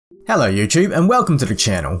Hello YouTube and welcome to the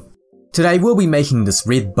channel. Today we'll be making this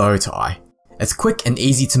red bow tie. It's quick and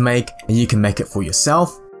easy to make and you can make it for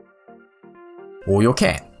yourself or your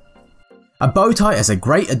cat. A bow tie is a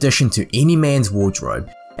great addition to any man's wardrobe.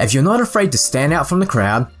 If you're not afraid to stand out from the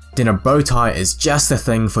crowd, then a bow tie is just the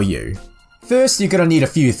thing for you. First you're gonna need a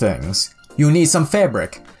few things. You'll need some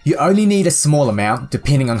fabric. You only need a small amount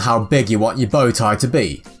depending on how big you want your bow tie to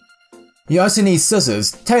be. You also need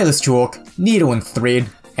scissors, tailor's chalk, needle and thread,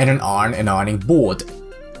 and an iron and ironing board.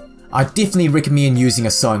 I definitely recommend using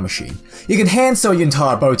a sewing machine. You can hand sew your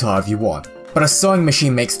entire bow tie if you want, but a sewing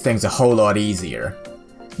machine makes things a whole lot easier.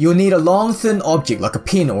 You'll need a long thin object like a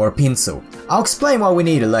pen or a pencil. I'll explain why we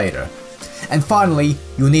need it later. And finally,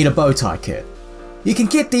 you'll need a bow tie kit. You can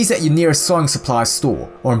get these at your nearest sewing supply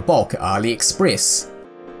store or in bulk at AliExpress.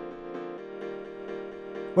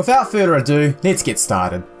 Without further ado, let's get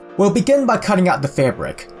started. We'll begin by cutting out the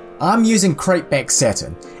fabric. I'm using crepeback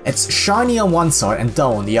satin. It's shiny on one side and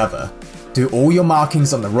dull on the other. Do all your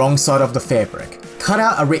markings on the wrong side of the fabric. Cut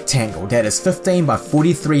out a rectangle that is 15 by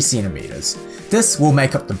 43 centimeters. This will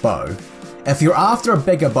make up the bow. If you're after a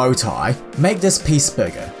bigger bow tie, make this piece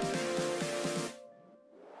bigger.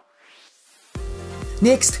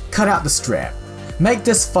 Next, cut out the strap. Make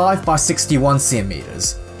this 5 by 61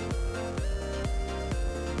 centimeters.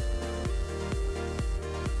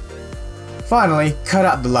 Finally, cut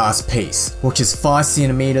out the last piece, which is 5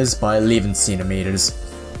 centimeters by 11 centimeters.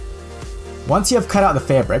 Once you have cut out the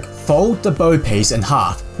fabric, fold the bow piece in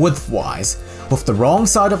half, widthwise, with the wrong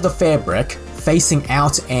side of the fabric facing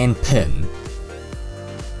out and pin.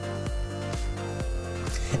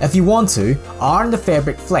 If you want to, iron the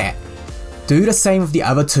fabric flat. Do the same with the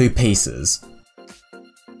other two pieces.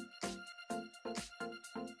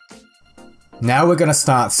 Now we're gonna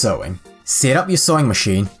start sewing. Set up your sewing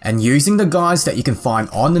machine and using the guides that you can find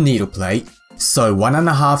on the needle plate, sew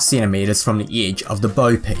 1.5 centimeters from the edge of the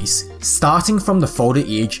bow piece, starting from the folded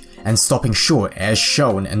edge and stopping short as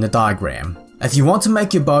shown in the diagram. If you want to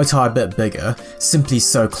make your bow tie a bit bigger, simply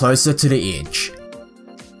sew closer to the edge.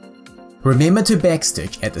 Remember to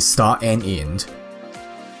backstitch at the start and end.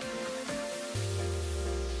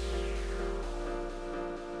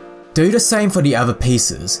 Do the same for the other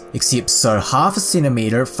pieces, except sew 0.5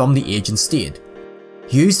 centimeter from the edge instead.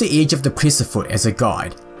 Use the edge of the presser foot as a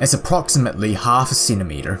guide, as approximately 0.5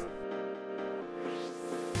 centimeter.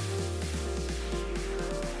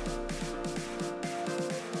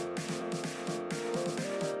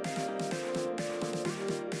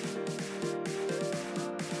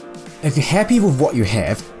 If you're happy with what you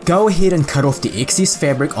have, go ahead and cut off the excess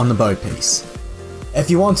fabric on the bow piece. If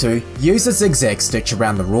you want to, use a zigzag stitch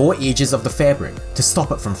around the raw edges of the fabric to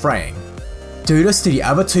stop it from fraying. Do this to the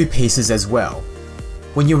other two pieces as well.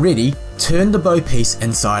 When you're ready, turn the bow piece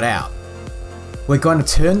inside out. We're going to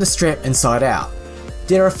turn the strap inside out.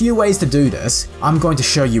 There are a few ways to do this, I'm going to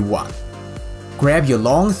show you one. Grab your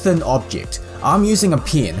long thin object. I'm using a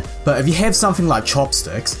pen, but if you have something like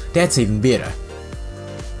chopsticks, that's even better.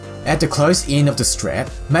 At the close end of the strap,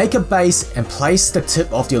 make a base and place the tip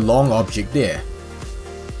of your long object there.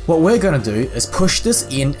 What we're going to do is push this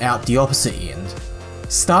end out the opposite end.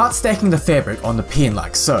 Start stacking the fabric on the pen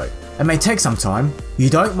like so. It may take some time. You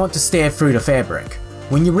don't want to stab through the fabric.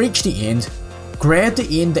 When you reach the end, grab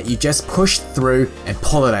the end that you just pushed through and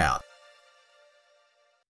pull it out.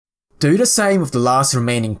 Do the same with the last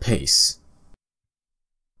remaining piece.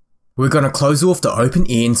 We're going to close off the open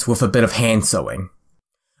ends with a bit of hand sewing.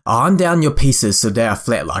 Iron down your pieces so they are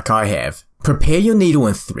flat like I have. Prepare your needle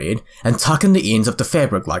and thread and tuck in the ends of the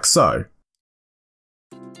fabric like so.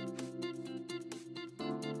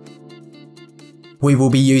 We will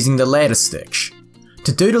be using the ladder stitch.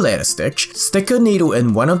 To do the ladder stitch, stick a needle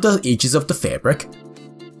in one of the edges of the fabric,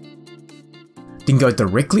 then go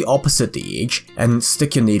directly opposite the edge and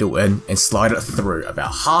stick your needle in and slide it through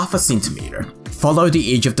about 0.5 centimeter. Follow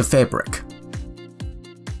the edge of the fabric.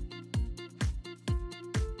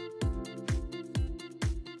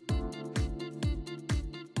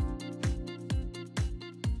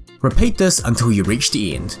 Repeat this until you reach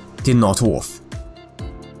the end, then knot off.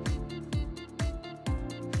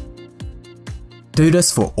 Do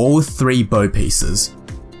this for all 3 bow pieces.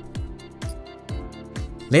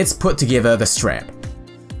 Let's put together the strap.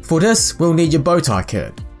 For this, we'll need your bow tie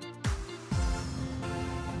kit.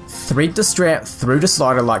 Thread the strap through the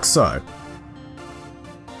slider like so.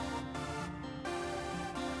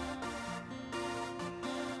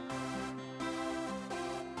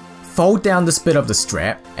 Fold down this bit of the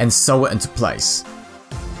strap and sew it into place.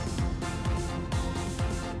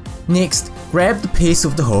 Next, grab the piece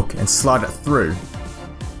of the hook and slide it through.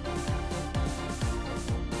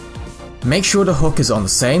 Make sure the hook is on the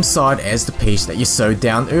same side as the piece that you sewed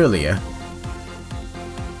down earlier.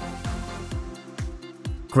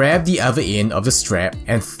 Grab the other end of the strap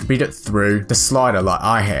and thread it through the slider like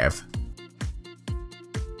I have.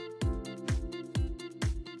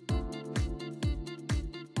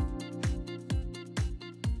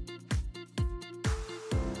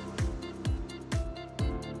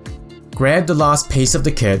 Grab the last piece of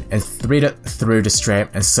the kit and thread it through the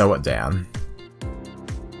strap and sew it down.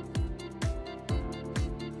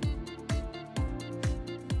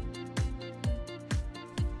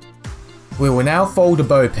 We will now fold the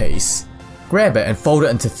bow piece. Grab it and fold it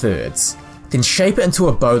into thirds, then shape it into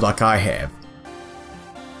a bow like I have.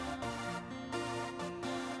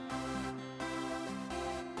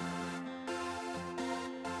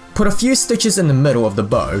 Put a few stitches in the middle of the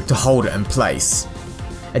bow to hold it in place.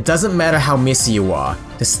 It doesn't matter how messy you are,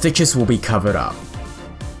 the stitches will be covered up.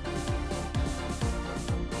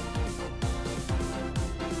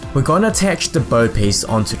 We're going to attach the bow piece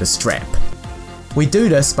onto the strap. We do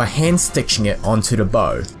this by hand stitching it onto the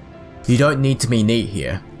bow. You don't need to be neat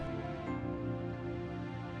here.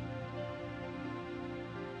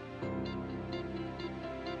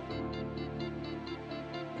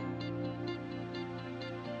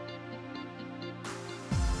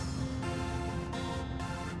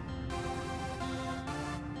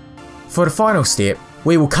 For the final step,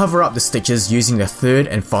 we will cover up the stitches using the third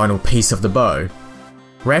and final piece of the bow.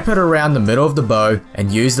 Wrap it around the middle of the bow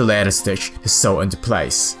and use the ladder stitch to sew it into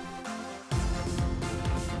place.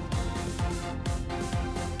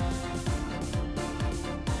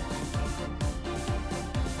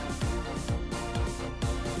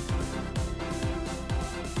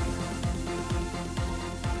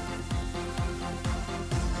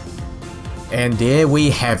 And there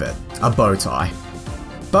we have it, a bow tie.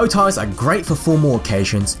 Bow ties are great for formal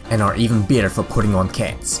occasions and are even better for putting on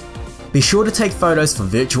cats. Be sure to take photos for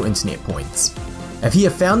virtual internet points. If you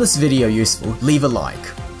have found this video useful, leave a like.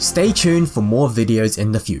 Stay tuned for more videos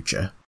in the future.